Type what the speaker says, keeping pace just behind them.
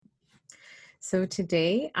So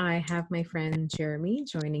today I have my friend Jeremy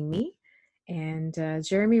joining me. And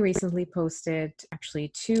Jeremy recently posted actually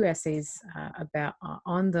two essays about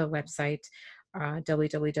on the website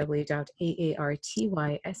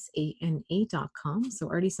www.aartysana.com, so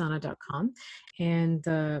artisana.com,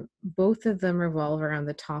 and both of them revolve around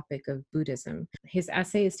the topic of Buddhism. His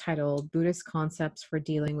essay is titled Buddhist Concepts for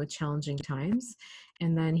Dealing with Challenging Times,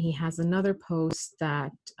 and then he has another post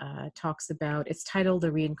that talks about, it's titled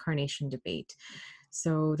The Reincarnation Debate.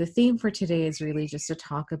 So the theme for today is really just to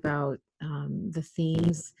talk about the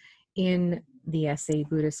themes in the essay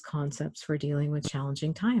Buddhist Concepts for Dealing with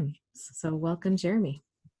Challenging Times. So welcome, Jeremy.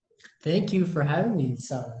 Thank you for having me,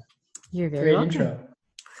 Sana. You're very Great welcome. intro.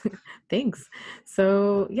 Thanks.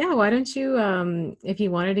 So yeah, why don't you, if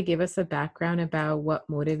you wanted to give us a background about what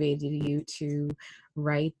motivated you to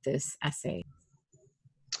write this essay?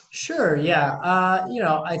 Sure, yeah.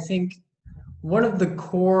 I think one of the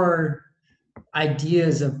core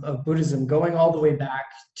ideas of Buddhism, going all the way back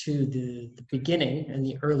to the beginning and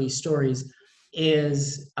the early stories,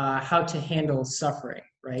 is how to handle suffering,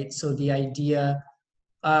 right? So the idea,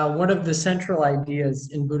 one of the central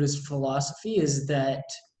ideas in Buddhist philosophy is that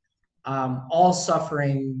all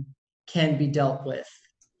suffering can be dealt with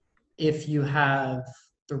if you have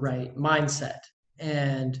the right mindset.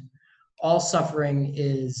 And all suffering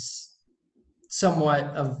is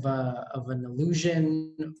somewhat of an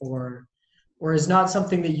illusion, or is not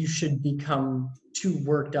something that you should become too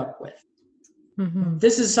worked up with. Mm-hmm.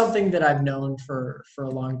 This is something that I've known for a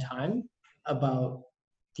long time, about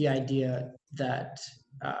the idea that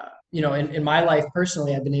in my life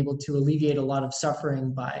personally, I've been able to alleviate a lot of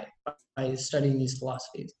suffering by studying these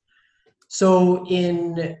philosophies. So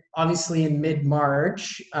obviously in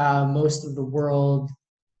mid-March, most of the world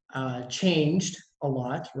changed a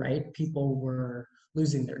lot, right? People were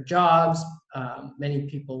losing their jobs. Many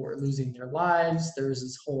people were losing their lives. There was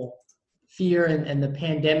this whole fear, and the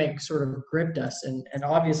pandemic sort of gripped us. And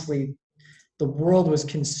obviously the world was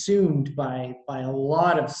consumed by a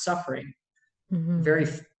lot of suffering very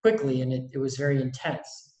quickly, and it was very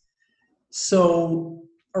intense. So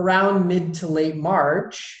around mid to late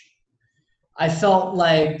March, I felt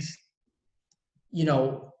like,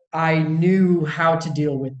 I knew how to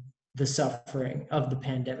deal with the suffering of the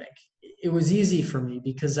pandemic. It was easy for me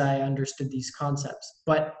because I understood these concepts,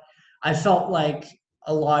 but I felt like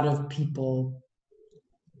a lot of people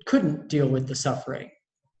couldn't deal with the suffering,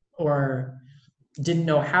 or didn't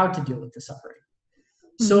know how to deal with the suffering.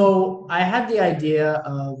 So I had the idea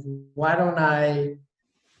of, why don't I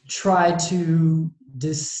try to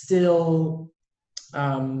distill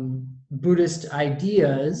Buddhist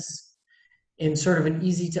ideas in sort of an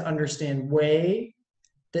easy to understand way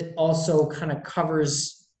that also kind of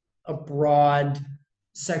covers a broad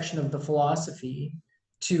section of the philosophy,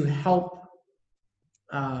 to help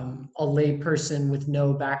a lay person with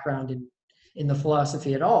no background in the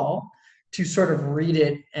philosophy at all, to sort of read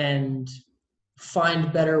it and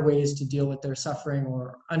find better ways to deal with their suffering,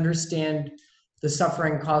 or understand the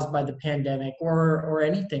suffering caused by the pandemic, or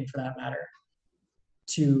anything for that matter,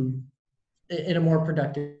 in a more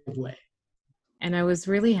productive way. And I was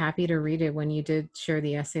really happy to read it when you did share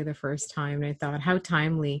the essay the first time. And I thought, how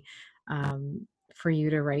timely for you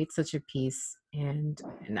to write such a piece. And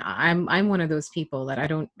I'm one of those people that I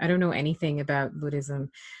don't know anything about Buddhism,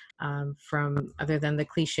 from other than the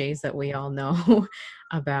cliches that we all know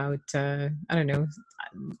about. I don't know,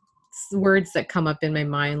 words that come up in my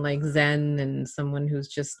mind like Zen and someone who's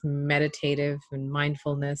just meditative and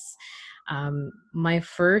mindfulness. I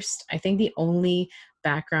think the only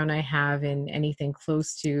background I have in anything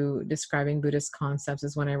close to describing Buddhist concepts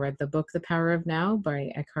is when I read the book The Power of Now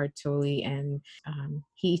by Eckhart Tolle, and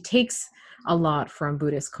he takes a lot from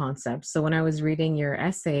Buddhist concepts. So when I was reading your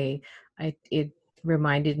essay, it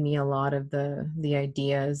reminded me a lot of the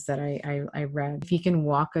ideas that I read. If you can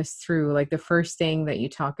walk us through, like, the first thing that you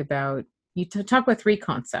talk about, talk about three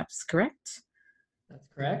concepts, correct? That's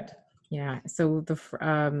correct. Yeah. So the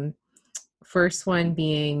first one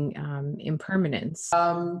being impermanence.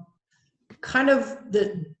 Kind of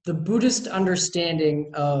the Buddhist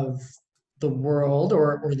understanding of the world,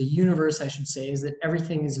 or the universe, I should say, is that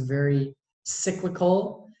everything is very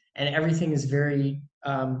cyclical, and everything is very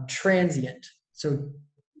transient. So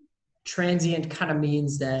transient kind of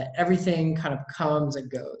means that everything kind of comes and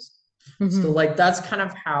goes. So like, that's kind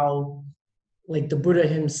of how, like, the Buddha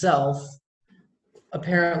himself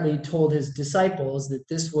apparently told his disciples that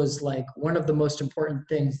this was like one of the most important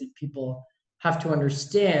things that people have to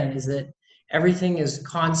understand, is that everything is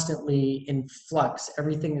constantly in flux.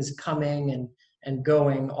 Everything is coming and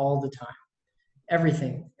going all the time.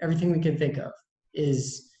 Everything we can think of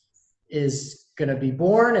is is going to be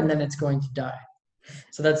born and then it's going to die.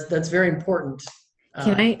 So that's very important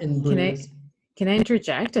Can I in can I Buddhism. can I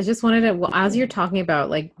interject? I just wanted to, well, as you're talking about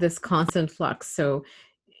like this constant flux, so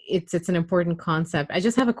it's an important concept. I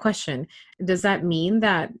just have a question. Does that mean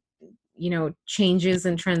that, changes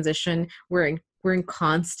and transition, we're in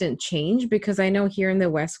constant change? Because I know here in the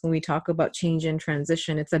West, when we talk about change and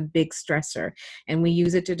transition, it's a big stressor, and we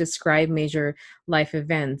use it to describe major life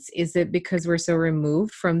events. Is it because we're so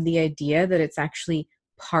removed from the idea that it's actually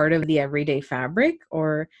part of the everyday fabric,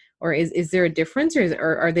 or is there a difference,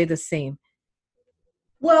 or are they the same?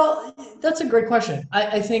 Well, that's a great question.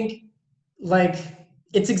 I think like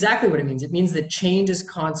it's exactly what it means. It means that change is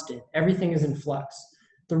constant. Everything is in flux.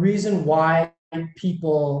 The reason why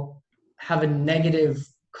people have a negative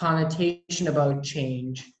connotation about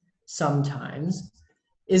change sometimes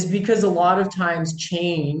is because a lot of times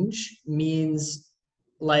change means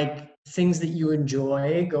like things that you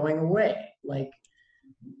enjoy going away. Like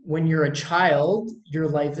when you're a child, your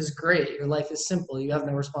life is great. Your life is simple. You have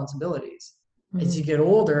no responsibilities. As you Hmm. get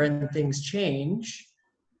older and things change,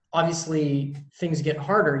 obviously things get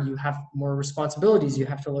harder. You have more responsibilities. You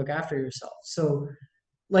have to look after yourself. So,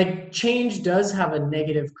 like, change does have a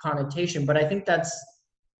negative connotation, but I think that's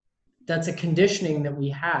a conditioning that we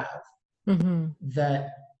have Hmm. that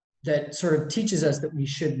that sort of teaches us that we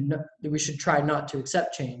should try not to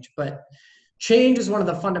accept change. But change is one of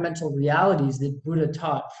the fundamental realities that Buddha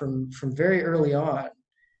taught from very early on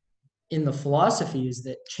in the philosophy, is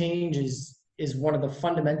that change is one of the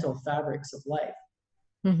fundamental fabrics of life.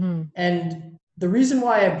 Hmm. And the reason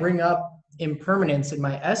why I bring up impermanence in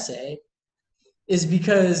my essay is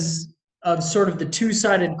because of sort of the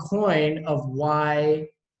two-sided coin of why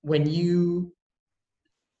when you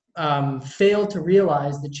fail to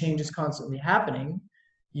realize that change is constantly happening,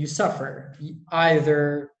 you suffer.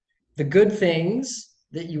 Either the good things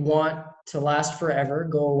that you want to last forever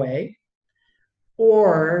go away,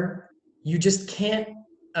 or you just can't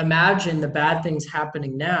imagine the bad things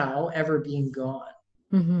happening now ever being gone.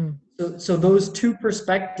 Hmm. So those two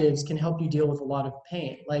perspectives can help you deal with a lot of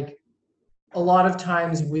pain. Like a lot of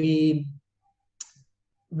times we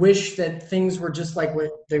wish that things were just like what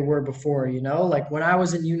they were before, like when I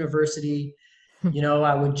was in university,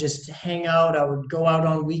 I would just hang out, I would go out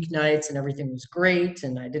on weeknights and everything was great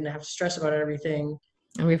and I didn't have to stress about everything.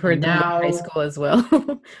 And we've And heard them about high now, school as well.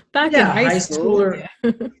 Back in yeah, high high school, school or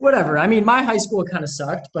yeah. whatever. I mean, my high school kind of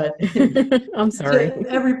sucked, but I'm sorry.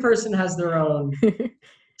 every person has their own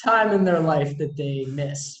time in their life that they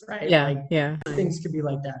miss, right? Yeah, Like yeah, things could be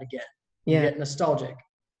like that again. You yeah. get nostalgic.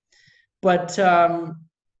 But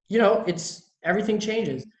it's everything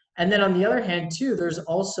changes. And then on the other hand, too,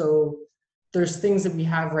 there's things that we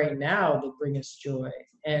have right now that bring us joy.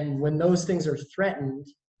 And when those things are threatened,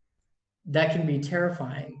 that can be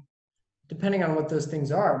terrifying, depending on what those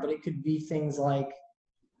things are. But it could be things like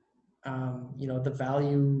the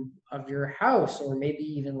value of your house, or maybe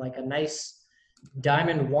even like a nice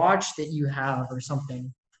diamond watch that you have or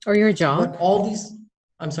something. Or your job, But all these,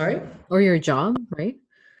 I'm sorry? or your job, right?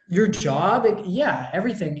 Your job, yeah,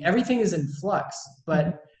 everything is in flux, Hmm.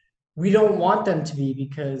 but we don't want them to be,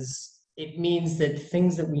 because it means that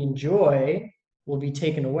things that we enjoy will be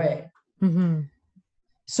taken away. Hmm.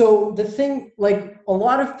 So the thing, like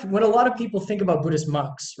when a lot of people think about Buddhist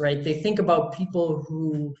monks, right, they think about people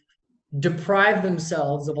who deprive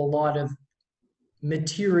themselves of a lot of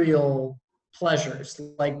material pleasures.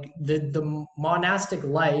 Like the monastic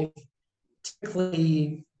life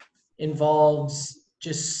typically involves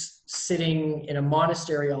just sitting in a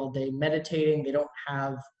monastery all day meditating. They don't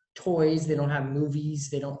have toys, they don't have movies,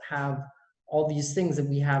 they don't have all these things that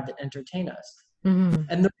we have that entertain us. Hmm.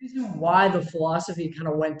 And the reason why the philosophy kind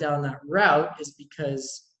of went down that route is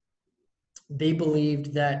because they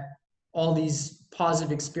believed that all these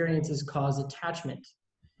positive experiences cause attachment.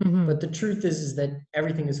 Hmm. But the truth is that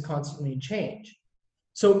everything is constantly in change.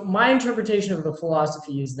 So my interpretation of the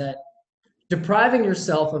philosophy is that depriving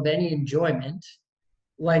yourself of any enjoyment,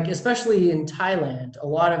 like especially in Thailand, a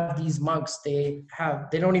lot of these monks, they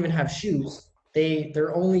don't even have shoes.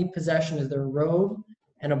 Their only possession is their robe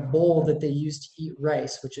and a bowl that they use to eat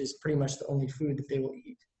rice, which is pretty much the only food that they will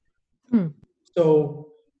eat. Hmm. So,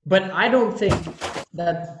 but I don't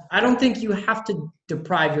think you have to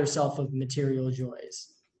deprive yourself of material joys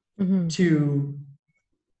Hmm. to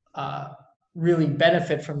uh, really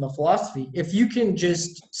benefit from the philosophy. If you can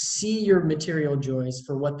just see your material joys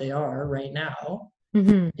for what they are right now,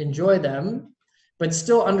 Hmm. enjoy them, but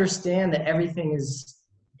still understand that everything is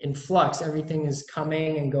in flux, everything is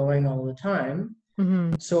coming and going all the time.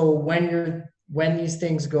 Hmm. So when these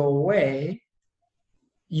things go away,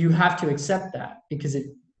 you have to accept that, because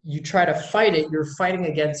you try to fight it, you're fighting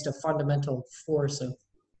against a fundamental force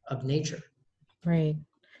of nature. Right.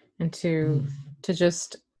 And to Mm.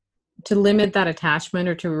 just to limit that attachment,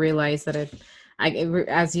 or to realize that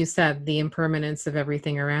as you said, the impermanence of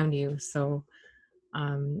everything around you. So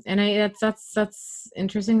and that's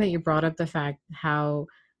interesting that you brought up the fact how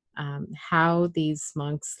these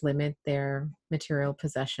monks limit their material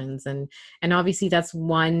possessions, and obviously that's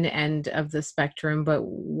one end of the spectrum, but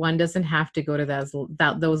one doesn't have to go to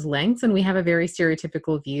those lengths. And we have a very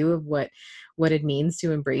stereotypical view of what it means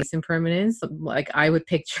to embrace impermanence. Like I would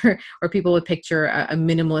picture, or people would picture, a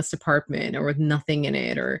minimalist apartment or with nothing in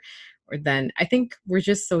it, or then I think we're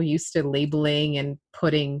just so used to labeling and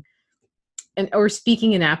putting or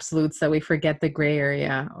speaking in absolutes that we forget the gray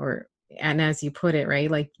area. And as you put it,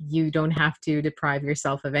 right, like you don't have to deprive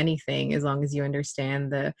yourself of anything as long as you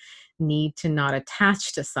understand the need to not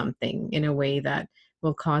attach to something in a way that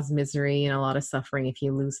will cause misery and a lot of suffering if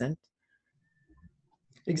you lose it.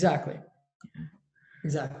 Exactly.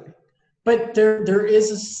 Exactly. But there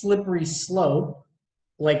is a slippery slope,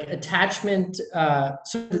 like attachment.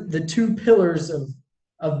 So the two pillars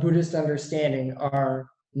of Buddhist understanding are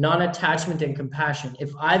non-attachment and compassion. If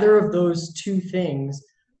either of those two things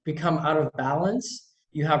become out of balance,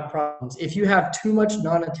 you have problems. If you have too much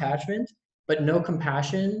non-attachment but no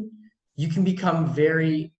compassion, you can become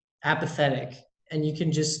very apathetic, and you can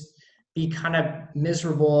just be kind of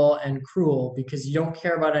miserable and cruel because you don't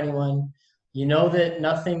care about anyone. You know that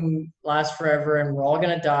nothing lasts forever and we're all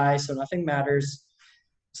going to die, so nothing matters.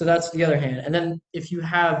 So that's the other hand. And then if you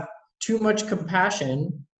have too much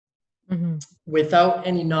compassion Mm-hmm. without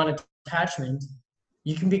any non-attachment,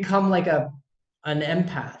 you can become like an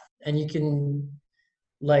empath, and you can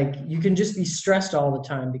just be stressed all the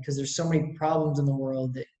time because there's so many problems in the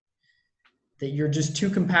world that you're just too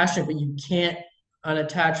compassionate, but you can't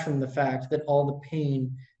unattach from the fact that all the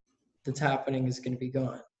pain that's happening is going to be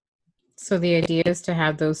gone. So the idea is to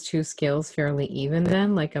have those two skills fairly even,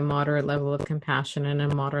 then, like a moderate level of compassion and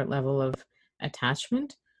a moderate level of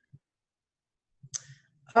attachment.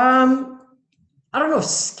 Um, I don't know if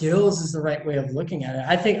skills is the right way of looking at it.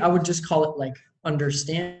 I think I would just call it like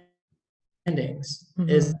understandings. Mm-hmm.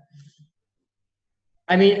 Is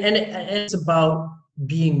I mean, and it's about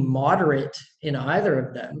being moderate in either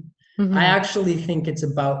of them. I Mm-hmm. actually think it's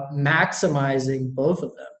about maximizing both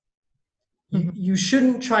of them. Mm-hmm. You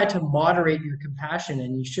shouldn't try to moderate your compassion,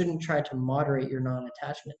 and you shouldn't try to moderate your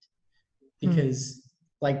non-attachment, because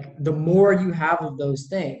like the more you have of those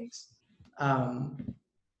things um,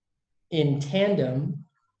 in tandem,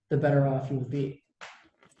 the better off you will be.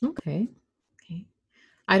 Okay. Okay.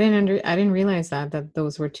 I didn't realize that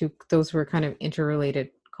those were kind of interrelated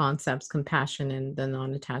concepts, compassion and the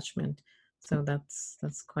non-attachment. So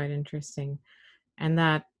that's quite interesting. And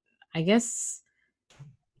that, I guess,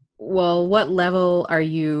 well, what level are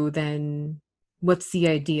you then? What's the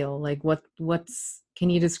ideal? Like what's can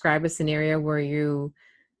you describe a scenario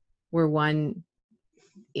where one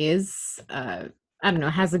is I don't know,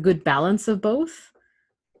 has a good balance of both?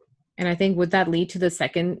 And I think, would that lead to the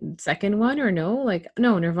second one, or no? Like,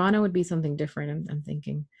 no, nirvana would be something different. I'm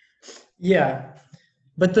thinking. Yeah,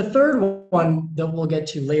 but the third one that we'll get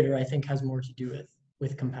to later, I think, has more to do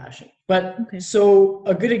with compassion. But Okay. so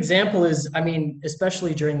a good example is, I mean,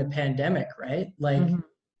 especially during the pandemic, right? Like,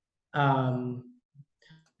 Mm-hmm. um,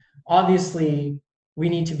 obviously, we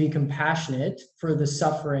need to be compassionate for the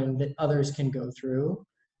suffering that others can go through.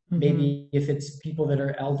 Mm-hmm. Maybe if it's people that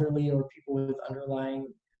are elderly or people with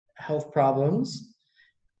underlying health problems,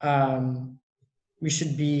 um, we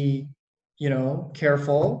should be,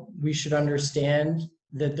 careful. We should understand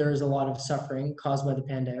that there is a lot of suffering caused by the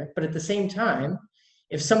pandemic. But at the same time,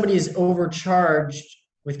 if somebody is overcharged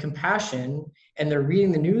with compassion and they're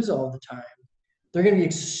reading the news all the time, they're going to be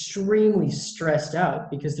extremely stressed out,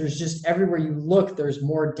 because there's just everywhere you look, there's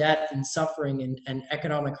more death and suffering and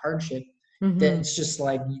economic hardship that Mm-hmm. it's just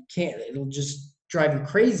like you can't, it'll just drive you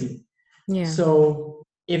crazy. Yeah. So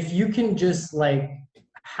if you can just like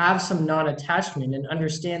have some non-attachment and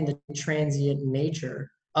understand the transient nature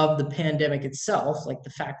of the pandemic itself, like the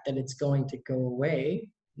fact that it's going to go away,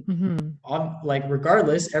 Mm-hmm. like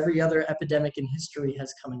regardless, every other epidemic in history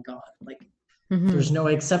has come and gone. Like Mm-hmm. there's no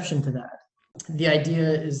exception to that. The idea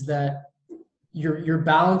is that you're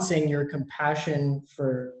balancing your compassion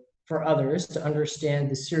for others to understand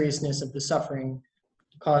the seriousness of the suffering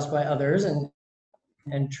caused by others,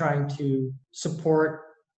 and trying to support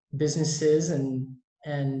businesses and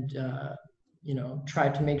try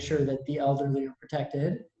to make sure that the elderly are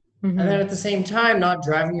protected, and then Mm-hmm. at the same time not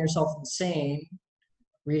driving yourself insane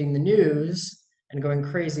reading the news and going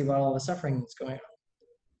crazy about all the suffering that's going on.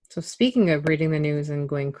 So speaking of reading the news and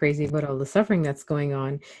going crazy about all the suffering that's going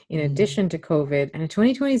on, in Mhm. addition to COVID, and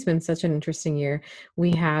 2020 has been such an interesting year,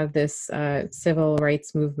 we have this civil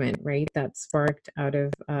rights movement, right, that sparked out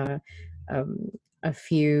of um, a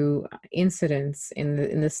few incidents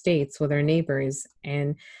in the States with our neighbors.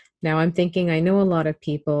 And now I'm thinking, I know a lot of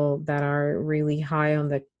people that are really high on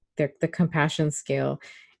the compassion scale,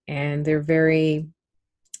 and they're very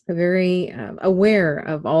aware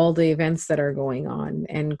of all the events that are going on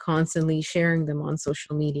and constantly sharing them on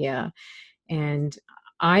social media. And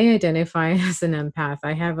I identify as an empath.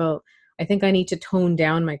 I think I need to tone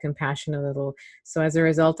down my compassion a little. So as a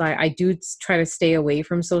result, I do try to stay away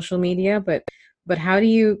from social media. But how do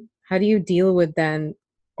you deal with then,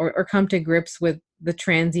 or come to grips with the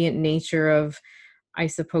transient nature of, I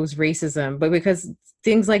suppose, racism? But because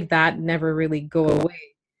things like that never really go away,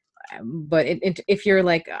 but if you're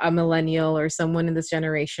like a millennial or someone in this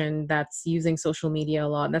generation that's using social media a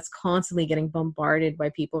lot, that's constantly getting bombarded by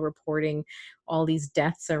people reporting all these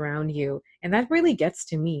deaths around you, and that really gets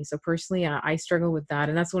to me. So personally, I struggle with that,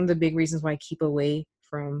 and that's one of the big reasons why I keep away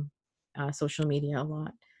from social media a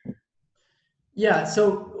lot. Yeah.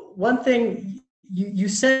 So one thing you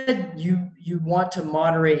said you want to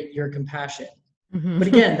moderate your compassion. Hmm. But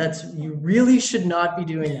again, that's you really should not be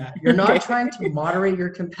doing that. You're not Okay. trying to moderate your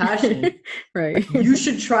compassion. Right. You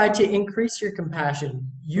should try to increase your compassion.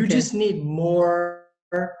 You Okay. just need more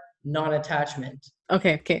non-attachment.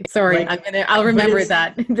 Okay. Okay. Sorry. Like, I'll but remember it's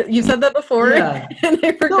that. You said that before yeah. and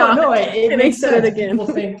I No, forgot no, it and I makes said it sense.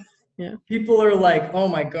 again. Yeah. People are like, oh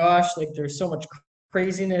my gosh, like there's so much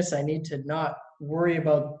craziness. I need to not worry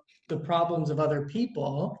about the problems of other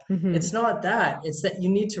people. Hmm. It's not that. It's that you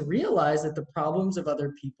need to realize that the problems of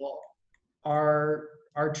other people are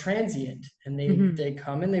transient and Hmm. they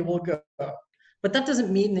come and they will go. But that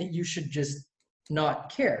doesn't mean that you should just not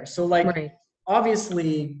care. So like Right.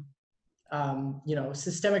 obviously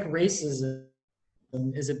systemic racism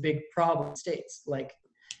is a big problem in the States. Like,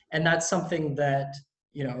 and that's something that,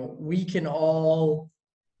 we can all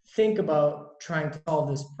think about trying to solve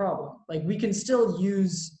this problem. Like we can still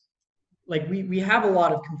use, like we have a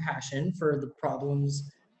lot of compassion for the problems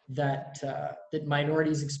that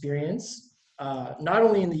minorities experience, not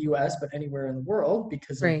only in the US, but anywhere in the world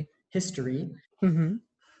because of Right. history. Hmm.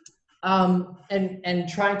 And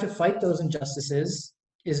trying to fight those injustices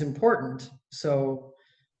is important. So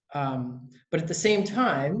but at the same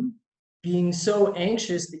time, being so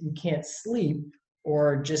anxious that you can't sleep,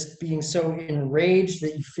 or just being so enraged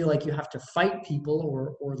that you feel like you have to fight people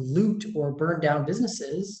or loot or burn down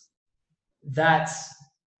businesses, that's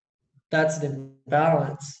an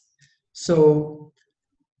imbalance. So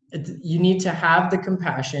you need to have the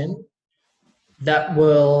compassion that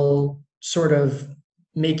will sort of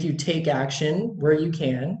make you take action where you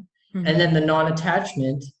can, and Hmm. then the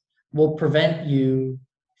non-attachment will prevent you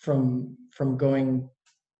from going,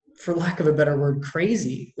 for lack of a better word,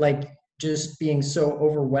 crazy, like just being so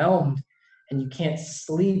overwhelmed and you can't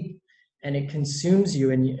sleep and it consumes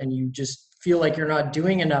you, and you just feel like you're not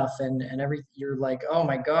doing enough, and you're like, oh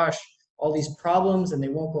my gosh, all these problems and they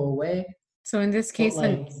won't go away. So in this But case,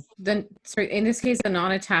 like, the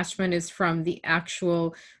non-attachment is from the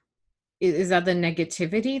actual, is that the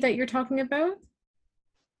negativity that you're talking about?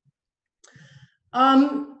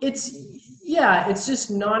 it's yeah, it's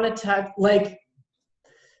just non-attach, like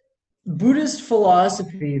Buddhist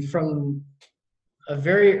philosophy from a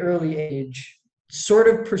very early age sort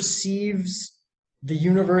of perceives the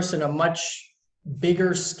universe in a much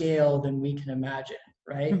bigger scale than we can imagine,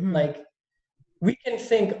 right? Hmm. Like we can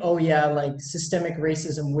think, oh yeah, like systemic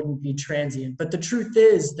racism wouldn't be transient. But the truth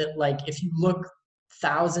is that like if you look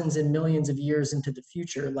thousands and millions of years into the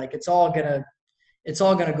future, like it's all gonna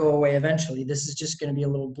go away eventually. This is just gonna be a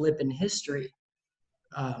little blip in history,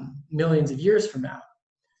 millions of years from now.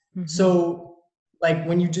 Hmm. So like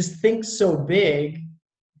when you just think so big,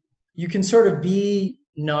 you can sort of be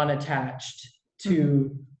non-attached Hmm.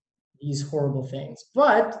 to these horrible things.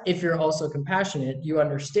 But if you're also compassionate, you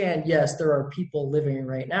understand, yes, there are people living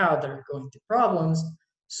right now that are going through problems.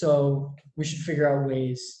 So we should figure out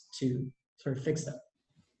ways to sort of fix them.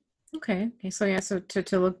 Okay. Okay. So yeah, so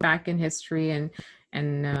to look back in history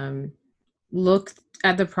and look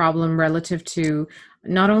at the problem relative to,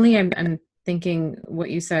 not only I'm thinking what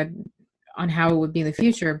you said on how it would be in the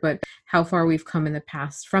future, but how far we've come in the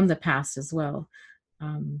past, from the past as well.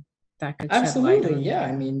 Um, that could shed light Absolutely. on. Yeah.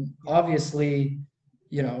 I mean, obviously,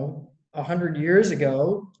 100 years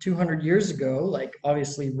ago, 200 years ago, like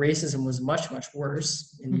obviously racism was much, much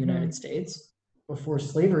worse in the Hmm. United States before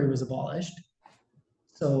slavery was abolished.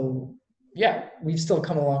 So yeah, we've still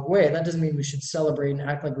come a long way. That doesn't mean we should celebrate and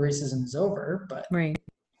act like racism is over, but Right.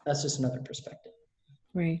 that's just another perspective.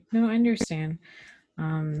 Right. No, I understand.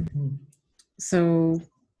 Um, Mhm. so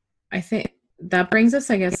I think that brings us,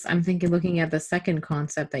 I guess, I'm thinking looking at the second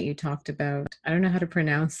concept that you talked about. I don't know how to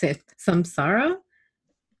pronounce it. Samsara?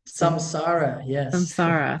 Sam, Samsara, yes.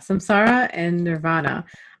 samsara and nirvana.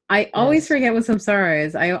 I always Yes. forget what samsara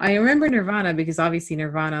is. I remember nirvana because obviously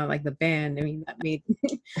nirvana, like the band, I mean that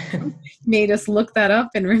made us look that up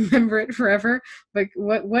and remember it forever. But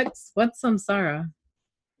what's samsara?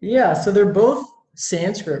 Yeah, so they're both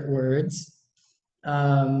Sanskrit words.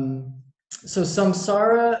 Um, so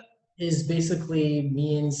samsara is basically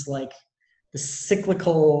means like the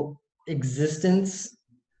cyclical existence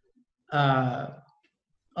uh,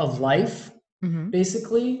 of life, Mm-hmm.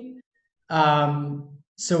 basically.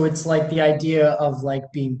 So it's like the idea of like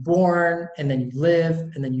being born and then you live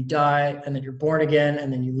and then you die and then you're born again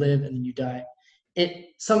and then you live and then you die. It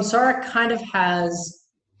samsara kind of has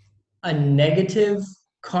a negative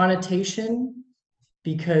connotation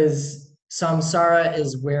because samsara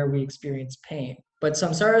is where we experience pain. But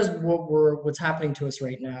samsara is what's happening to us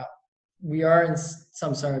right now. We are in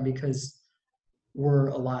samsara because we're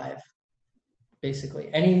alive,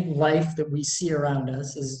 basically. Any life that we see around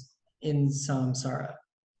us is in samsara.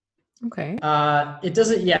 Okay. It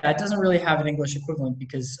doesn't really have an English equivalent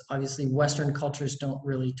because obviously Western cultures don't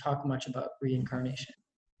really talk much about reincarnation.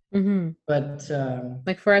 Mm-hmm. But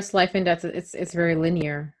Like for us, life and death, it's very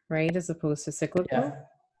linear, right? As opposed to cyclical. yeah,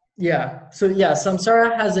 yeah. So yeah,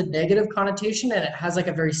 samsara has a negative connotation and it has like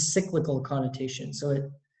a very cyclical connotation. So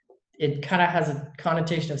it kind of has a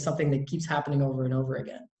connotation of something that keeps happening over and over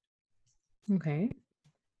again. Okay.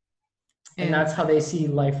 And And that's how they see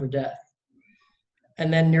life or death.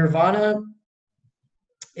 And then nirvana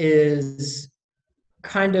is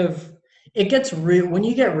kind of it gets real when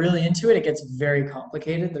you get really into it, it gets very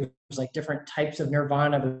complicated. There's like different types of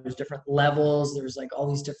nirvana, there's different levels, there's like all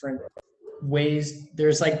these different ways.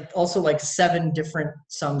 There's like also like 7 different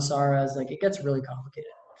samsaras. Like it gets really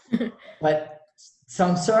complicated. But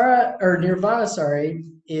samsara or nirvana, sorry,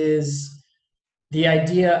 is the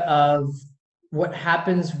idea of what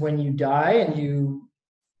happens when you die and you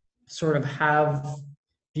sort of have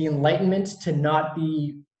the enlightenment to not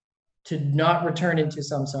return into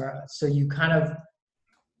samsara. So you kind of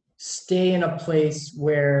stay in a place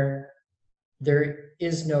where there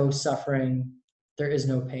is no suffering, there is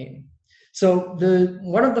no pain. So the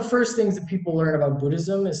one of the first things that people learn about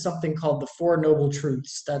Buddhism is something called the Four Noble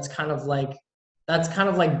Truths. That's kind of like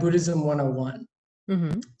Buddhism 101.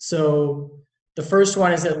 mm-hmm. So the first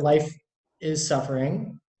one is that life is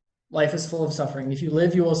suffering. Life is full of suffering. If you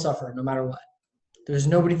live, you will suffer no matter what. There's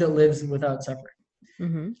nobody that lives without suffering.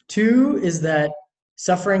 Mm-hmm. 2 is that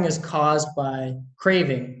suffering is caused by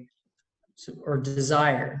craving or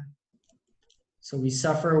desire. So we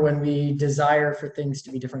suffer when we desire for things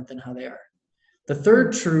to be different than how they are. The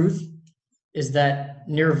third truth is that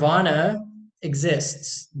nirvana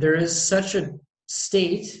exists. There is such a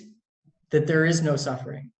state that there is no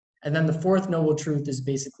suffering. And then the fourth noble truth is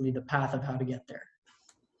basically the path of how to get there.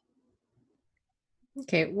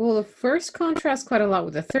 Okay. Well, the first contrasts quite a lot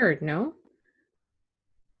with the third, no?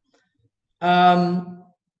 Um,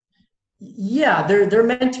 yeah, they're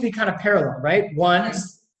meant to be kind of parallel, right? One Right.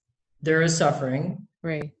 is there is suffering.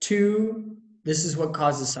 Right. 2, this is what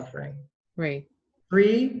causes suffering. Right.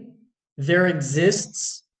 3, there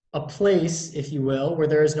exists a place, if you will, where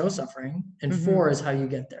there is no suffering. And Mm-hmm. 4 is how you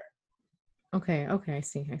get there. Okay. Okay. I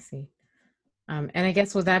see. I see. And I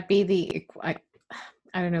guess would that be I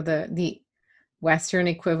don't know the Western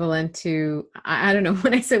equivalent to I don't know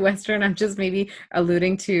when I say Western I'm just maybe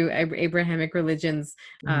alluding to Abrahamic religions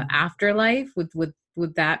Mhm. afterlife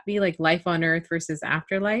would that be like life on earth versus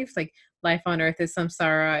afterlife like life on earth is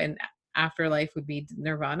samsara and afterlife would be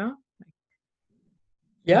nirvana.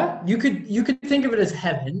 Yeah, you could think of it as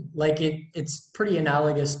heaven, like it's pretty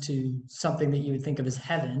analogous to something that you would think of as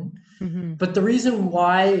heaven. Mm-hmm. But the reason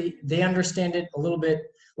why they understand it a little bit,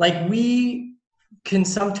 like we can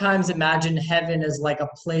sometimes imagine heaven as like a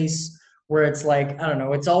place where it's like, I don't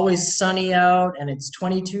know, it's always sunny out and it's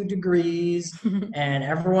 22 degrees and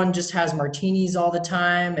everyone just has martinis all the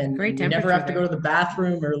time Great and we never temperature have to go there. to the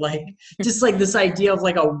bathroom or like just like this idea of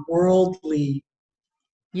like a worldly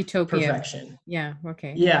Utopia. perfection. Yeah,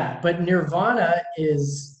 okay. Yeah, but nirvana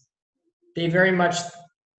is they very much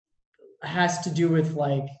has to do with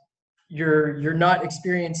like you're not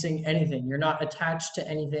experiencing anything. You're not attached to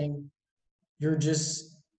anything. You're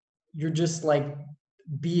just you're just like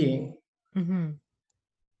being. Mm-hmm.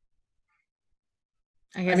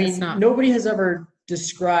 I I guess it's mean, not. nobody has ever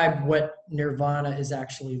described what nirvana is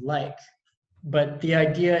actually like, but the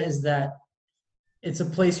idea is that it's a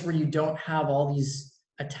place where you don't have all these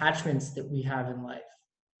attachments that we have in life.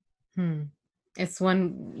 Hmm. It's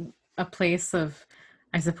a place of,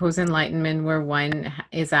 I suppose, enlightenment where one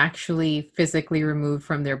is actually physically removed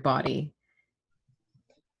from their body.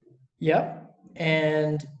 Yep.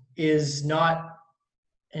 Is not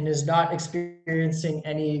is not experiencing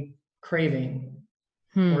any craving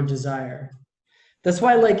or Hmm. desire. That's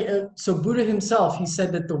why, like, so Buddha himself, he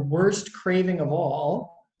said that the worst craving of all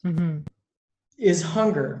Mm-hmm. is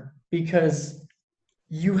hunger, because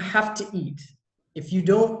you have to eat. If you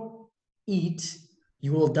don't eat,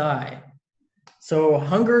 you will die. So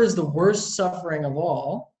hunger is the worst suffering of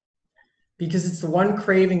all, because it's the one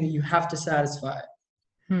craving that you have to satisfy,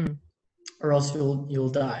 Hmm. or else you'll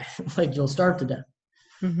die. Like, you'll starve to death.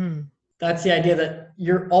 Mm-hmm. That's the idea, that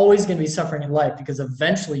you're always going to be suffering in life because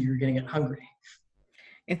eventually you're going to get hungry.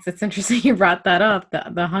 It's interesting you brought that up,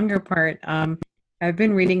 the hunger part. I've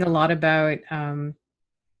been reading a lot about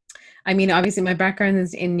I mean, obviously, my background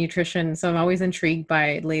is in nutrition, so I'm always intrigued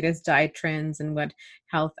by latest diet trends and what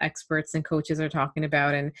health experts and coaches are talking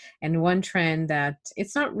about. And one trend that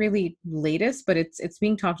it's not really latest, but it's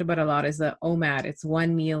being talked about a lot is the OMAD. It's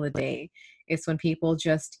one meal a day. It's when people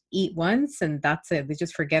just eat once and that's it. They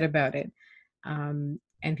just forget about it. And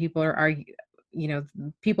people are you know,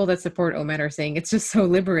 people that support OMAD are saying it's just so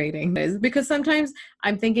liberating. It's because sometimes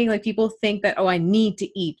I'm thinking like people think that, oh, I need to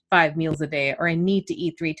eat 5 meals a day or I need to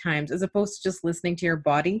eat 3 times, as opposed to just listening to your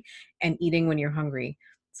body and eating when you're hungry.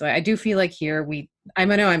 So I do feel like here I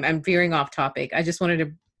know I'm veering off topic. I just wanted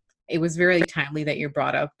to, it was very timely that you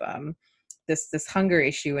brought up this hunger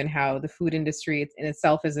issue and how the food industry in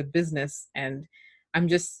itself is a business. And I'm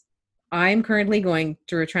just, I'm currently going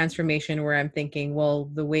through a transformation where I'm thinking,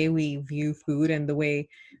 well, the way we view food and the way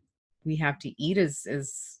we have to eat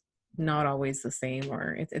is not always the same,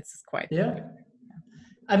 or it's quite. Yeah.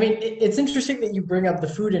 I mean, it's interesting that you bring up the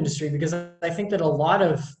food industry, because I think that a lot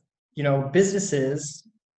of, businesses,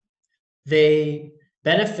 they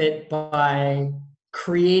benefit by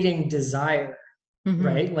creating desire, Mm-hmm.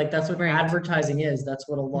 right? Like, that's what Right. advertising is. That's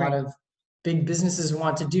what a lot Right. of big businesses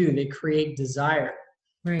want to do. They create desire.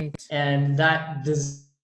 Right. And that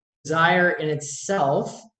desire in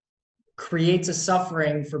itself creates a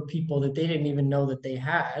suffering for people that they didn't even know that they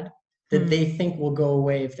had, that Hmm. they think will go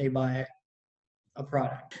away if they buy a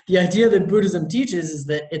product. The idea that Buddhism teaches is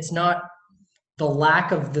that it's not the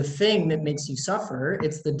lack of the thing that makes you suffer,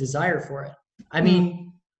 it's the desire for it. I Hmm.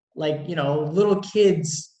 mean, like, little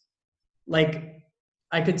kids, like,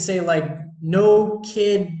 I could say, like, no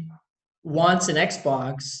kid wants an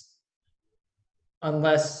Xbox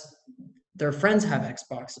unless their friends have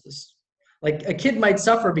Xboxes. Like, a kid might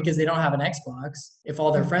suffer because they don't have an Xbox if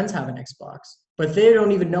all their friends have an Xbox, but if they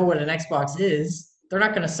don't even know what an Xbox is, they're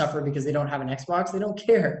not going to suffer because they don't have an Xbox. They don't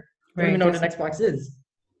care. They don't even Right. know what There's an Xbox is.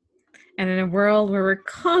 And in a world where we're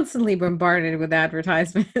constantly bombarded with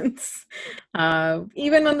advertisements,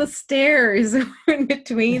 even on the stairs, in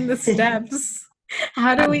between the steps,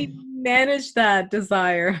 how do we manage that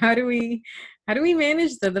desire? How do we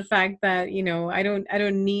manage the fact that, I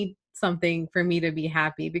don't need something for me to be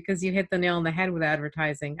happy? Because you hit the nail on the head with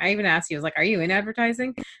advertising. I even asked you, I was like, are you in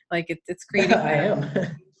advertising? Like it's creating I am.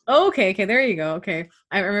 Oh, okay, there you go. Okay,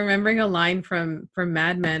 I'm remembering a line from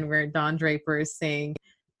Mad Men where Don Draper is saying,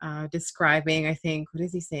 describing, I think, what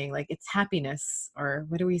is he saying? Like, it's happiness, or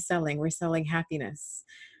what are we selling? We're selling happiness.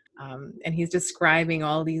 And he's describing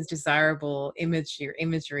all these desirable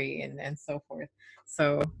imagery and so forth.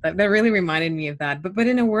 So that really reminded me of that. But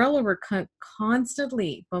in a world where we're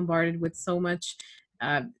constantly bombarded with so much,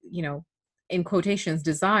 uh, you know, in quotations,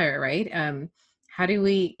 desire, right? How do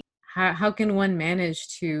we how can one manage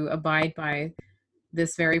to abide by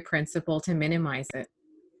this very principle to minimize it?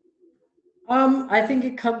 I think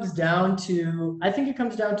it comes down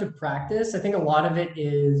to practice. I think a lot of it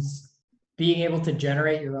is being able to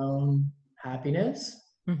generate your own happiness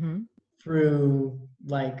Mm-hmm. through,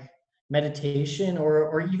 like, meditation,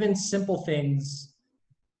 or even simple things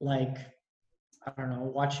like, I don't know,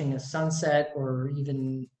 watching a sunset, or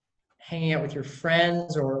even hanging out with your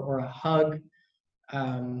friends, or a hug.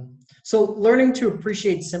 So learning to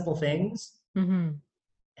appreciate simple things Mm-hmm.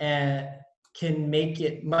 and can make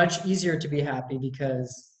it much easier to be happy,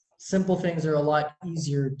 because simple things are a lot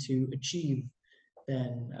easier to achieve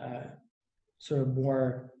than sort of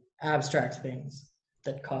more abstract things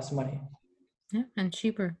that cost money. Yeah, and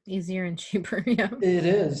cheaper, easier and cheaper. Yeah. It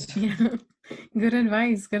is. Yeah. Good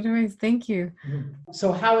advice. Good advice. Thank you.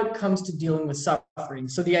 So how it comes to dealing with suffering.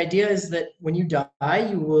 So the idea is that when you die,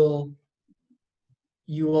 you will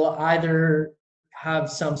either have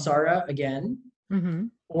samsara again, Mm-hmm.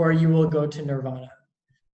 or you will go to nirvana.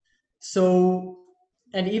 So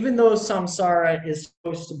and even though samsara is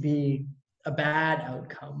supposed to be a bad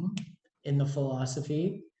outcome in the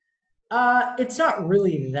philosophy, it's not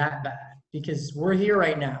really that bad because we're here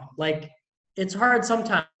right now. Like, it's hard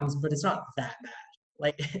sometimes, but it's not that bad.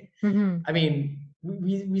 Like, Mm-hmm. I mean,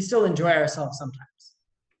 we still enjoy ourselves sometimes.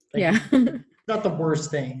 Like, Yeah. it's not the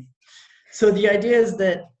worst thing. So the idea is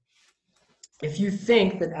that if you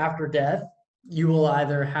think that after death you will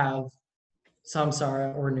either have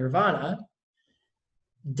samsara or nirvana,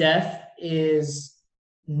 death is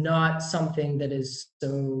not something that is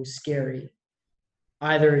so scary,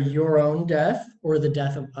 either your own death or the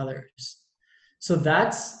death of others. So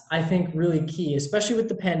that's, I think, really key, especially with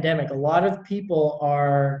the pandemic. A lot of people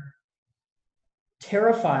are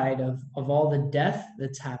terrified of all the death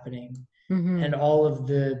that's happening Mm-hmm. and all of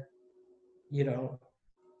the, you know,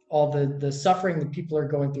 all the suffering that people are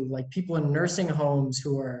going through, like people in nursing homes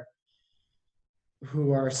who are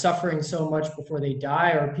suffering so much before they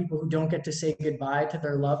die, or people who don't get to say goodbye to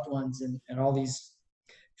their loved ones, and all these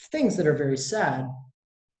things that are very sad.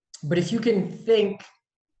 But if you can think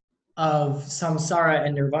of samsara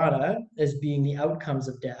and nirvana as being the outcomes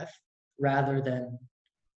of death rather than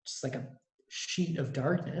just like a sheet of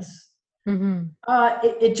darkness, Mm-hmm.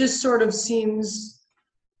 it just sort of seems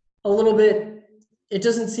a little bit, it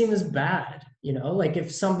doesn't seem as bad, you know, like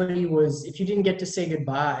if you didn't get to say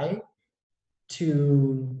goodbye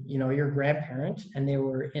to, you know, your grandparent and they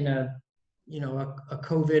were in a, you know, a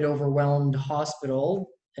COVID overwhelmed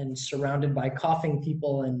hospital and surrounded by coughing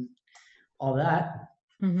people and all that,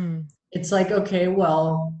 Mm-hmm. it's like, okay,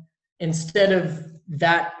 well, instead of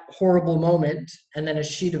that horrible moment and then a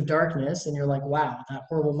sheet of darkness, and you're like, wow, that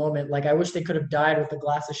horrible moment, like I wish they could have died with a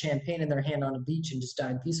glass of champagne in their hand on a beach and just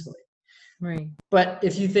died peacefully. Right. But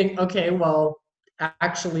if you think, okay, well,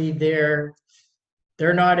 actually they're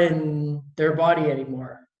not in their body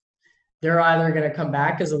anymore. They're either going to come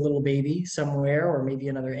back as a little baby somewhere, or maybe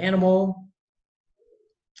another animal,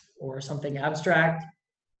 or something abstract,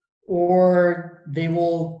 or they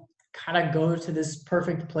will kind of go to this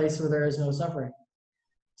perfect place where there is no suffering.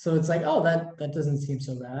 So it's like, oh, that doesn't seem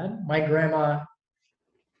so bad. My grandma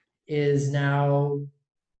is now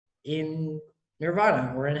in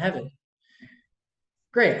nirvana or in heaven.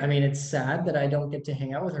 Great. I mean, it's sad that I don't get to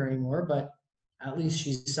hang out with her anymore, but at least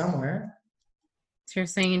she's somewhere. So you're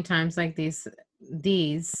saying in times like these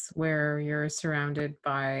where you're surrounded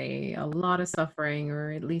by a lot of suffering,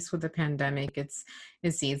 or at least with the pandemic, it's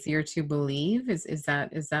easier to believe. Is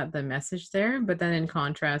that the message there? But then in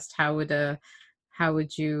contrast, how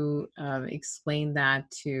would you explain that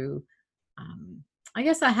to um, I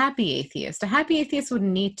guess a happy atheist? A happy atheist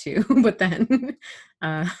wouldn't need to, but then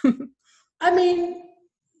uh, I mean,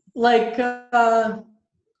 like,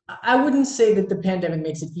 I wouldn't say that the pandemic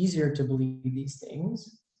makes it easier to believe these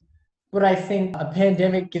things, but I think a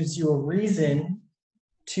pandemic gives you a reason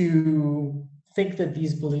to think that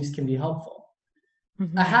these beliefs can be helpful.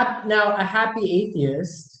 mhm, A happy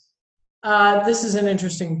atheist, this is an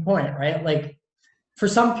interesting point, right? Like, for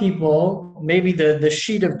some people, maybe the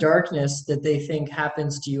sheet of darkness that they think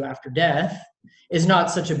happens to you after death is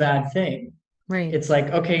not such a bad thing. right, It's like,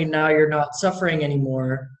 okay, now you're not suffering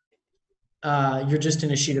anymore. You're just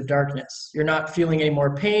in a sheet of darkness. You're not feeling any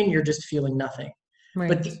more pain. You're just feeling nothing. But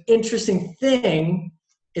right, the interesting thing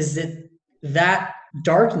is that that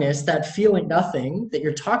darkness, that feeling nothing that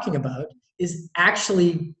you're talking about, is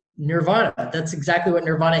actually nirvana. That's exactly what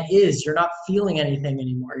nirvana is. You're not feeling anything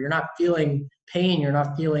anymore. You're not feeling pain. You're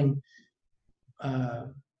not feeling uh,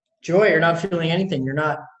 joy. You're not feeling anything. You're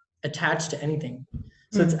not attached to anything.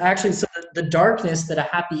 So it's mm, actually, so the darkness that a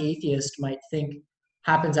happy atheist might think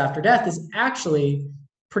happens after death is actually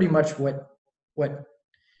pretty much what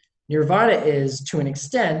nirvana is to an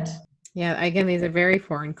extent. yeah. Again, these are very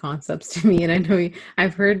foreign concepts to me, and I know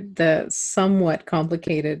I've heard the somewhat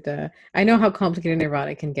complicated. I know how complicated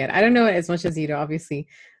Nirvana can get. I don't know it as much as you do, obviously,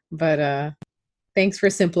 but thanks for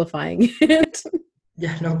simplifying it.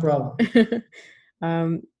 Yeah, no problem.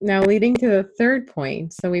 Now, leading to the third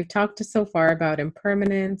point. So, we've talked so far about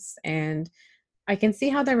impermanence, and I can see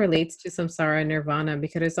how that relates to samsara and nirvana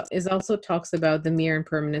because it also talks about the mere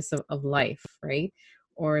impermanence of life, right?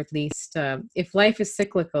 Or at least if life is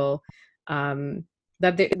cyclical, um,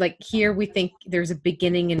 that there, like here we think there's a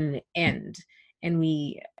beginning and an end, and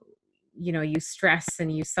you stress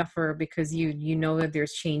and you suffer because you know that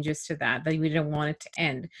there's changes to that we don't want it to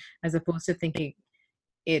end, as opposed to thinking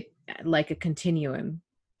it like a continuum.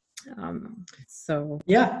 So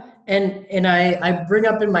Yeah, and I bring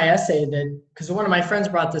up in my essay that because one of my friends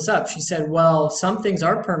brought this up. She said, "Well, some things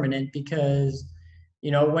are permanent because,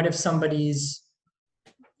 you know, what if somebody's,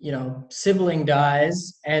 sibling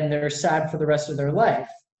dies and they're sad for the rest of their life.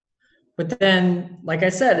 But then, like I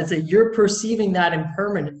said, it's you're perceiving that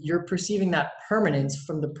permanence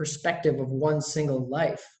from the perspective of one single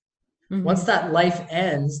life. Once Mm-hmm. that life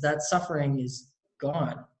ends, that suffering is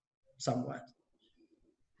gone somewhat,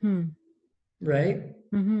 Hmm. right?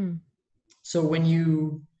 Mm-hmm. So when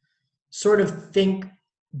you sort of think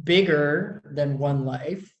bigger than one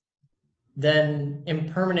life, then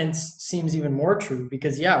impermanence seems even more true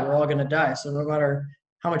because, yeah, we're all going to die. So no matter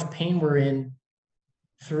how much pain we're in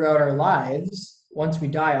throughout our lives, once we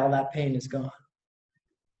die, all that pain is gone.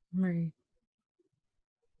 Right.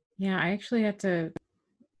 Yeah, I actually had to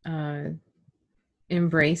uh,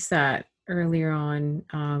 embrace that earlier on.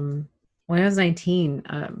 When I was 19,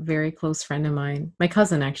 a very close friend of mine, my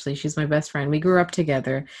cousin actually, she's my best friend. We grew up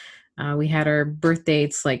together. We had our birth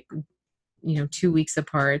dates like 2 weeks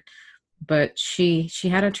apart, but she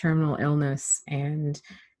had a terminal illness, and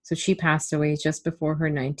so she passed away just before her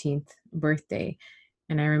 19th birthday.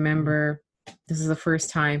 And I remember this is the first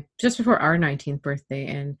time just before our 19th birthday,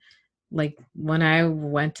 and like when I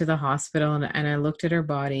went to the hospital and I looked at her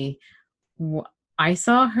body, I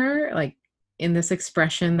saw her like in this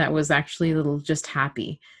expression that was actually a little just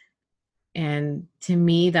happy. And to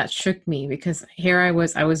me, that shook me because here I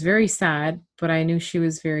was very sad, but I knew she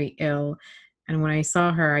was very ill. And when I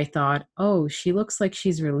saw her, I thought, oh, she looks like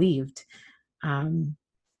she's relieved. Um,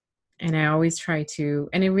 and I always try to,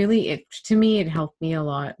 and to me, it helped me a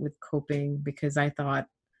lot with coping because I thought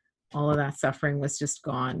all of that suffering was just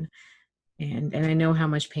gone. And I know how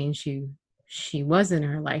much pain she was in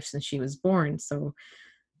her life since she was born. So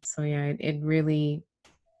yeah, it really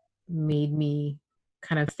made me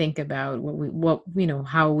kind of think about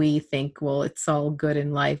how we think, well, it's all good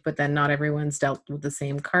in life, but then not everyone's dealt with the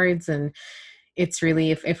same cards. And it's really,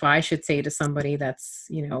 if I should say to somebody that's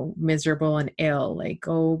miserable and ill, like,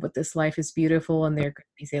 oh, but this life is beautiful, and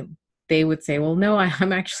they would say, well, no,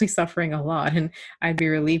 I'm actually suffering a lot, and I'd be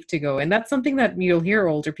relieved to go. And that's something that you'll hear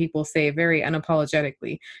older people say very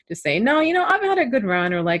unapologetically, to say, no, I've had a good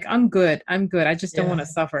run, or like, I'm good, I just don't want Yeah.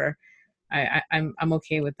 to suffer. I'm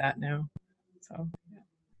okay with that now. So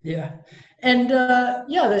Yeah. And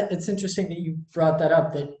yeah, it's interesting that you brought that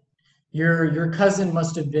up, that your cousin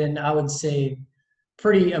must have been, I would say,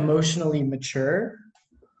 pretty emotionally mature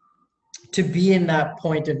to be in that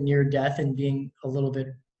point of near death and being a little bit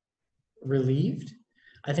relieved.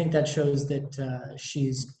 I think that shows that she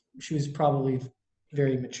was probably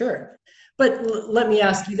very mature. But let me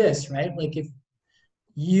ask you this, right? Like, if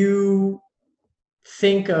you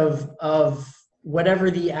think of whatever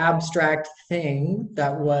the abstract thing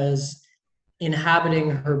that was inhabiting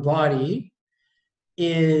her body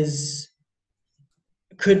is,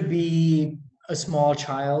 could be a small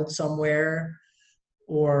child somewhere,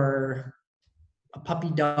 or a puppy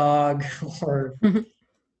dog,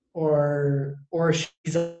 or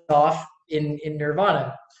she's off in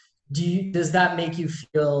nirvana. Does that make you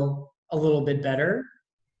feel a little bit better?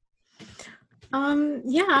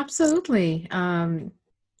 yeah, absolutely.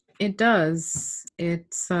 It does.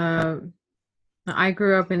 I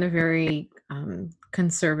grew up in a very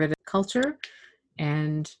conservative culture,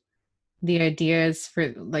 and the idea is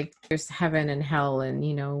for like there's heaven and hell, and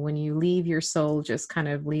when you leave, your soul just kind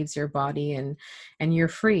of leaves your body, and you're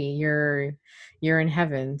free. You're in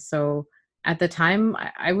heaven. So at the time,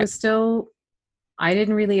 I was still, I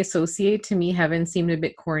didn't really associate, to me, heaven seemed a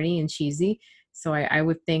bit corny and cheesy. So I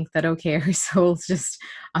would think that, okay, our soul's just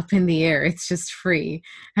up in the air, it's just free.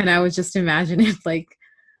 And I would just imagine it like,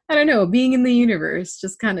 I don't know, being in the universe,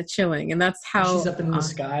 just kind of chilling. And that's She's how, up in the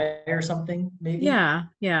sky or something, maybe. yeah,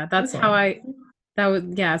 that's how Okay.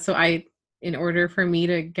 yeah. So in order for me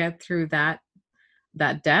to get through that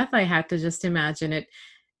death, I had to just imagine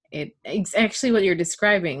it's actually what you're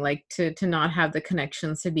describing, like to not have the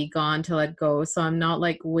connections, to be gone, to let go. So I'm not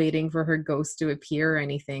like waiting for her ghost to appear or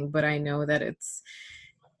anything, but I know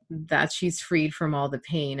that she's freed from all the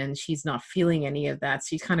pain, and she's not feeling any of that.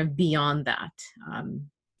 She's kind of beyond that. And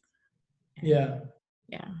Yeah.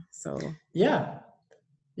 yeah, so Yeah.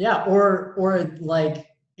 Yeah. Or like,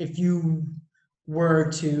 if you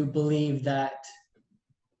were to believe that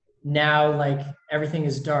now, like, everything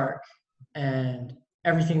is dark and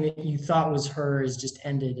everything that you thought was her is just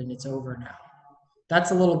ended and it's over now.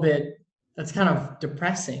 That's kind of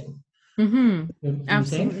depressing. mm-hmm, Do you think?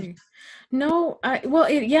 absolutely. No, well,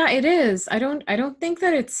 yeah, it is. I don't think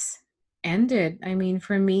that it's ended. I mean,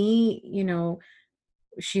 for me,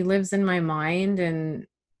 she lives in my mind, and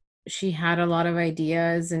she had a lot of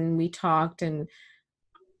ideas, and we talked, and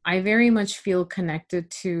I very much feel connected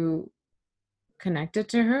to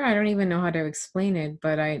her. I don't even know how to explain it,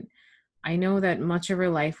 but I know that much of her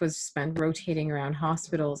life was spent rotating around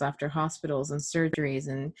hospitals after hospitals and surgeries.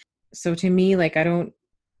 And so to me, like, I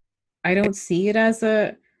don't see it as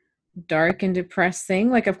a dark and depressed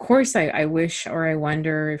thing. Like, of course, I wish or I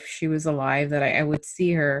wonder if she was alive that I would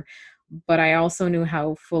see her. But I also knew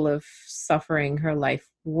how full of suffering her life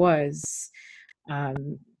was.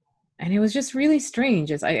 Um, and it was just really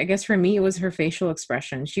strange. I guess for me, it was her facial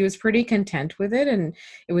expression. She was pretty content with it. And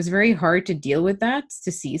it was very hard to deal with that,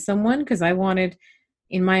 to see someone, because I wanted,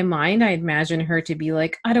 in my mind, I imagined her to be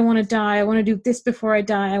like, I don't want to die. I want to do this before I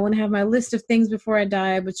die. I want to have my list of things before I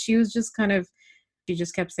die. But she was just kind of, she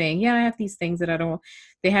just kept saying, yeah, I have these things that I don't,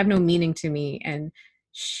 they have no meaning to me. And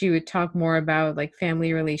she would talk more about like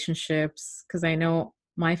family relationships, because I know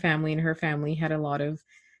my family and her family had a lot of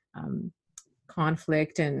um,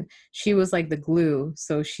 conflict, and she was like the glue.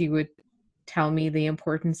 So she would tell me the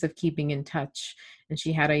importance of keeping in touch. And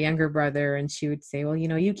she had a younger brother, and she would say, well, you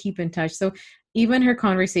know, you keep in touch. So even her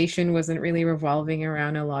conversation wasn't really revolving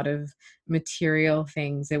around a lot of material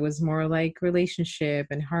things. It was more like relationship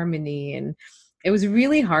and harmony. And it was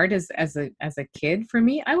really hard as a kid for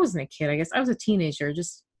me. I wasn't a kid, I guess I was a teenager,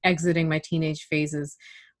 just exiting my teenage phases.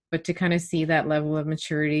 But to kind of see that level of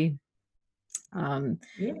maturity, Yeah. and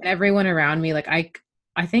everyone around me, like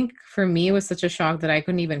I think for me it was such a shock that I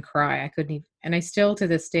couldn't even cry. I couldn't even, and I still to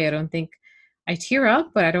this day I don't think, I tear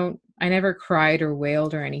up, but I never cried or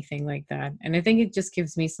wailed or anything like that. And I think it just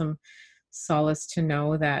gives me some solace to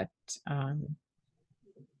know that um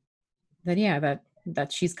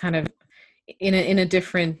that she's kind of in a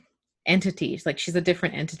different entity. Like she's a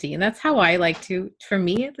different entity. And that's how I like to, for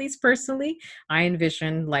me at least personally, I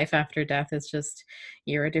envision life after death as just,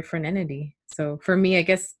 you're a different entity. So for me, I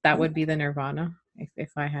guess that would be the nirvana,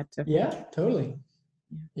 if I had to. Yeah, totally.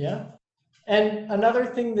 Yeah. And another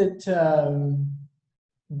thing that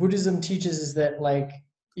Buddhism teaches is that like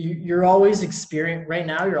you're always right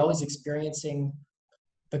now, you're always experiencing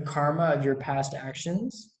the karma of your past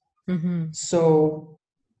actions. Mm-hmm. So,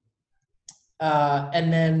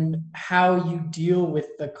 and then how you deal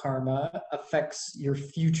with the karma affects your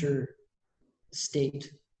future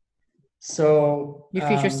state. So, Your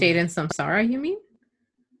future state in samsara, you mean?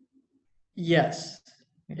 yes,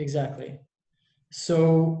 exactly.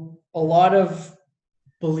 So, a lot of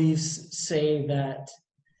beliefs say that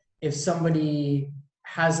if somebody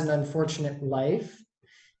has an unfortunate life,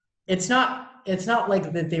 it's not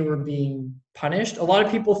like that they were being punished. A lot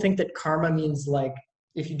of people think that karma means like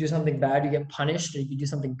if you do something bad you get punished, or if you do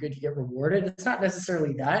something good you get rewarded. It's not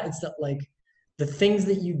necessarily that. It's that like the things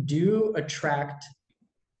that you do attract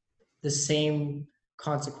the same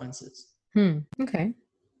consequences. Okay.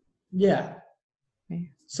 Yeah. Okay.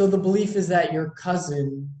 So the belief is that your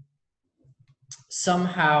cousin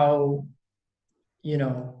somehow, you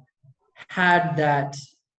know, had that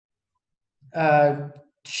uh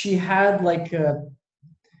she had like a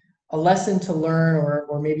lesson to learn,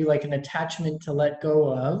 or maybe like an attachment to let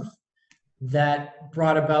go of, that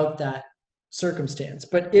brought about that circumstance.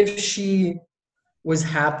 But if she was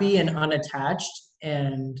happy and unattached,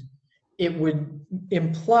 and it would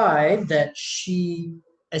imply that she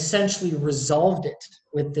essentially resolved it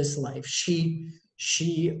with this life. She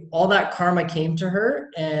all that karma came to her,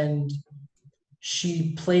 and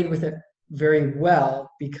she played with it very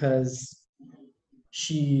well, because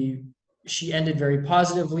she she ended very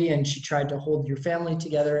positively, and she tried to hold your family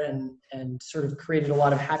together, and sort of created a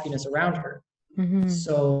lot of happiness around her. Mm-hmm.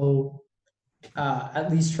 So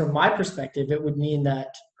at least from my perspective, it would mean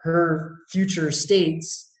that her future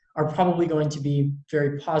states are probably going to be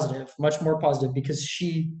very positive, much more positive, because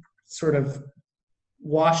she sort of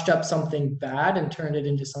washed up something bad and turned it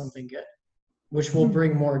into something good, which will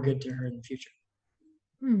bring more good to her in the future.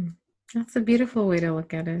 Hmm. That's a beautiful way to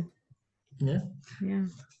look at it. Yeah. Yeah.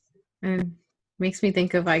 And makes me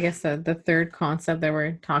think of, I guess, the third concept that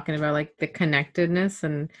we're talking about, like the connectedness.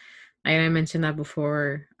 And I mentioned that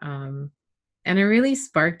before. And it really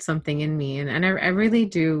sparked something in me. And I really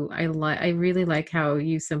do. I really like how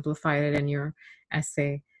you simplified it in your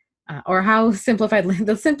essay, or how simplified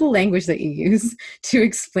the simple language that you use to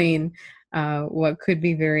explain what could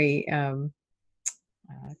be very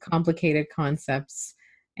complicated concepts.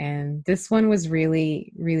 And this one was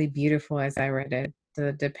really, really beautiful as I read it,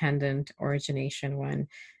 the dependent origination one.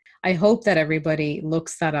 I hope that everybody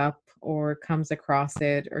looks that up or comes across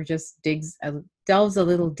it, or just delves a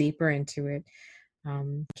little deeper into it.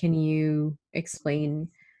 Can you explain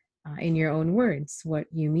in your own words what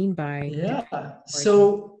you mean by Yeah.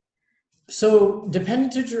 origination? So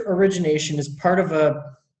dependent origination is part of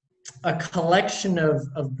a collection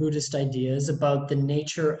of Buddhist ideas about the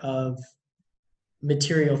nature of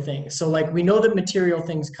material things. So like we know that material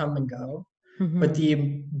things come and go, but Mm-hmm.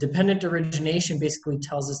 the dependent origination basically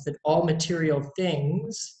tells us that all material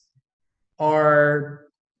things are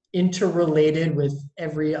interrelated with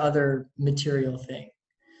every other material thing.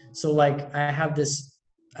 So like I have this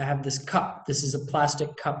cup. This is a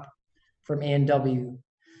plastic cup from A&W.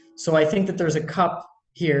 So I think that there's a cup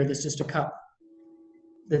here that's just a cup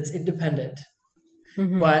that's independent.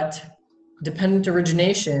 Mm-hmm. But dependent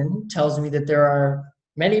origination tells me that there are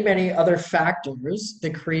many, many other factors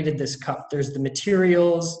that created this cup. There's the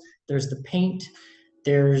materials, there's the paint,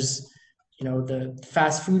 there's the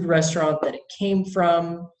fast food restaurant that it came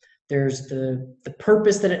from, there's the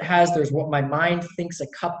purpose that it has, there's what my mind thinks a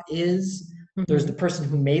cup is, there's Mm-hmm. the person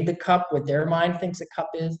who made the cup, what their mind thinks a cup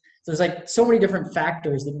is. There's like so many different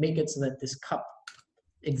factors that make it so that this cup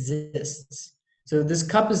exists. So this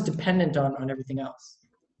cup is dependent on everything else.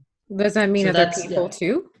 Does that mean So other that's, people yeah.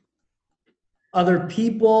 too? Other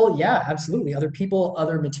people, yeah, absolutely. Other people,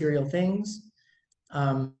 other material things.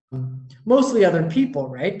 Um, Mostly other people,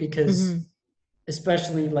 right? Because Mm-hmm.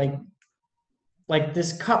 especially like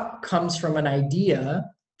this cup comes from an idea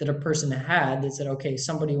that a person had that said, okay,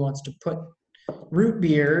 somebody wants to put root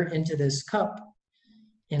beer into this cup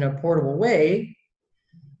in a portable way.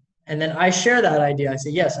 And then I share that idea. I say,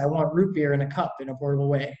 yes, I want root beer in a cup in a portable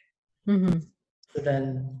way. Mm-hmm. So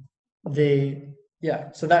then they,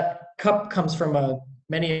 yeah, so that cup comes from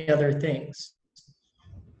many other things.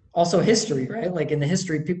 Also history, right? Like in the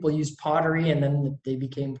history, people used pottery and then they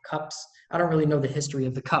became cups. I don't really know the history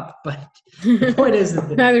of the cup, but the point is that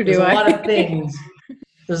Neither there's do a I. lot of things.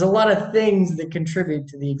 There's a lot of things that contribute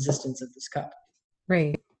to the existence of this cup.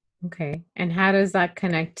 Right. Okay. And how does that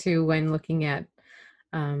connect to when looking at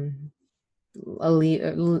um,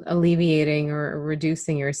 alleviating or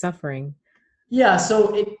reducing your suffering? Yeah,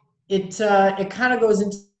 so it kind of goes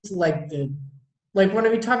into like the like when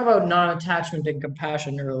we talk about non-attachment and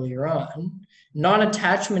compassion earlier on,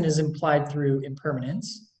 non-attachment is implied through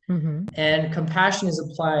impermanence, Mm-hmm. and compassion is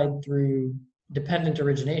applied through dependent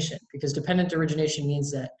origination, because dependent origination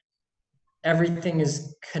means that everything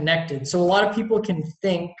is connected. So a lot of people can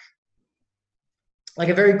think, like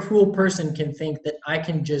a very cruel person can think that I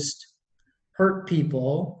can just hurt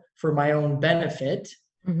people for my own benefit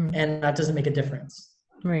Mm-hmm. and that doesn't make a difference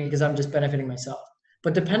Right. because I'm just benefiting myself.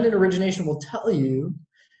 But dependent origination will tell you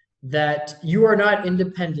that you are not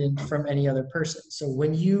independent from any other person. So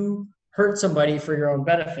when you hurt somebody for your own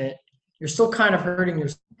benefit, you're still kind of hurting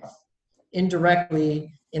yourself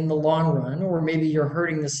indirectly in the long run, or maybe you're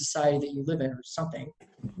hurting the society that you live in or something.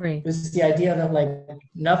 Right. It's the idea that like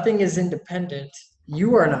nothing is independent.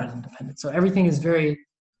 You are not independent. So everything is very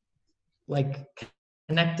like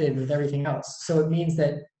connected with everything else. So it means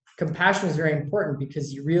that compassion is very important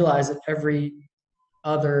because you realize that every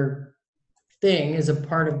other thing is a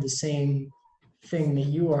part of the same thing that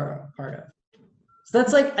you are a part of. So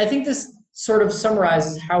that's like, I think this sort of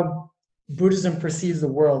summarizes how Buddhism perceives the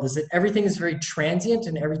world, is that everything is very transient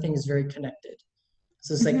and everything is very connected.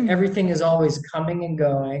 So it's like Mm-hmm. everything is always coming and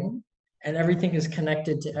going and everything is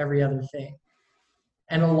connected to every other thing.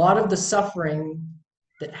 And a lot of the suffering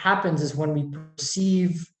that happens is when we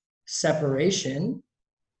perceive separation,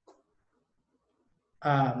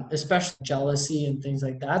 especially jealousy and things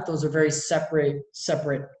like that. Those are very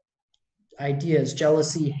separate ideas.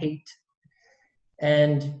 Jealousy, hate,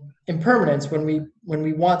 and impermanence. When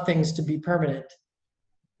we want things to be permanent,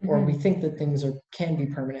 or we Mm-hmm. think that things can be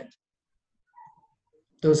permanent,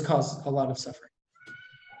 those cause a lot of suffering.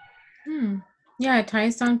 Hmm. Yeah, it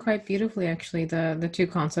ties down quite beautifully, actually, the two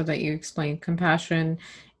concepts that you explained, compassion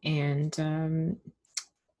and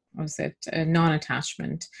what was it,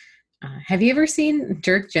 non-attachment. Have you ever seen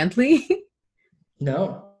Dirk Gently?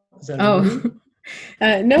 No, is that a Oh, movie?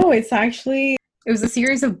 no, it's actually, it was a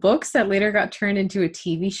series of books that later got turned into a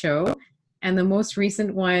TV show. And the most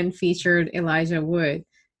recent one featured Elijah Wood.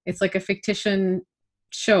 It's like a fictitious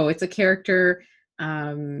show. It's a character,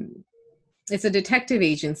 um, it's a detective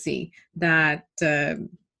agency that,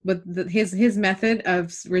 but his method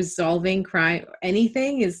of resolving crime,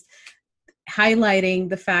 anything, is highlighting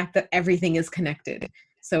the fact that everything is connected.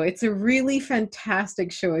 So it's a really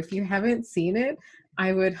fantastic show. If you haven't seen it,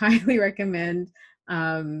 I would highly recommend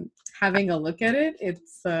um, having a look at it.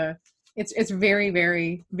 It's very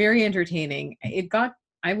very entertaining. It got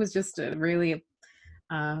I was just really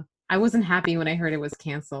I wasn't happy when I heard it was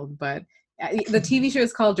canceled, but the TV show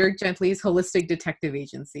is called Dirk Gently's Holistic Detective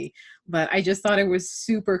Agency. But I just thought it was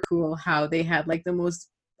super cool how they had like the most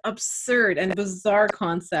absurd and bizarre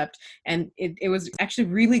concept, and it was actually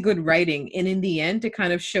really good writing, and in the end to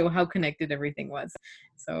kind of show how connected everything was.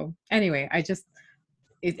 So anyway, I just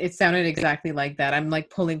It sounded exactly like that. I'm like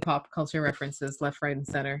pulling pop culture references left, right, and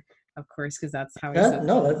center, of course, because that's how I said.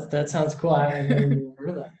 No, that sounds cool. I never even heard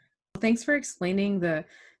of that. Thanks for explaining the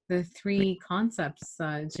three concepts,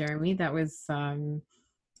 Jeremy. That was a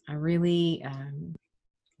really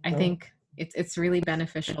I Oh, think it's really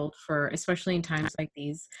beneficial for, especially in times like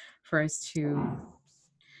these, for us to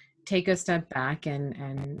take a step back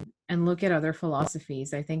and look at other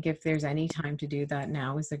philosophies. I think if there's any time to do that,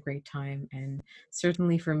 now is a great time. And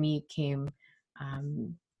certainly for me,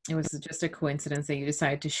 um, it was just a coincidence that you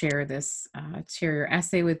decided to share this, share your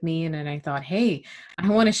essay with me. And then I thought, hey, I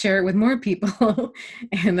want to share it with more people.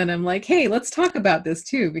 And then I'm like, hey, let's talk about this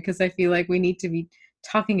too, because I feel like we need to be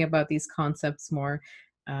talking about these concepts more.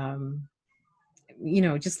 Um,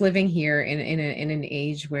 just living here in an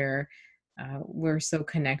age where we're so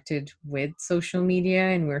connected with social media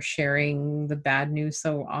and we're sharing the bad news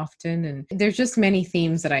so often. And there's just many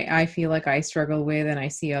themes that I feel like I struggle with and I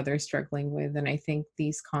see others struggling with. And I think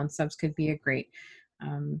these concepts could be a great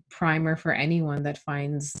primer for anyone that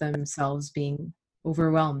finds themselves being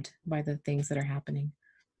overwhelmed by the things that are happening.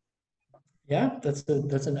 yeah, that's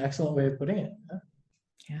an excellent way of putting it. Yeah.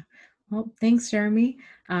 Yeah. Well, thanks, Jeremy.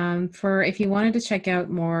 For if you wanted to check out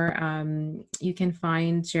more, you can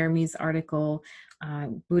find Jeremy's article,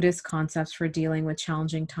 Buddhist Concepts for Dealing with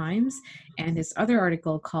Challenging Times, and his other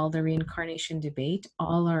article called The Reincarnation Debate.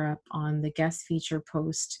 All are up on the guest feature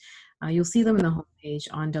post. You'll see them on the homepage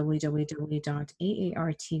on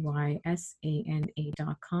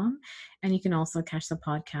www.aartysana.com. And you can also catch the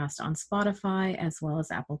podcast on Spotify as well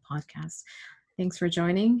as Apple Podcasts. Thanks for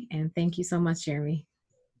joining, and thank you so much, Jeremy.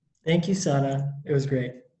 Thank you, Sana. It was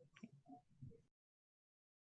great.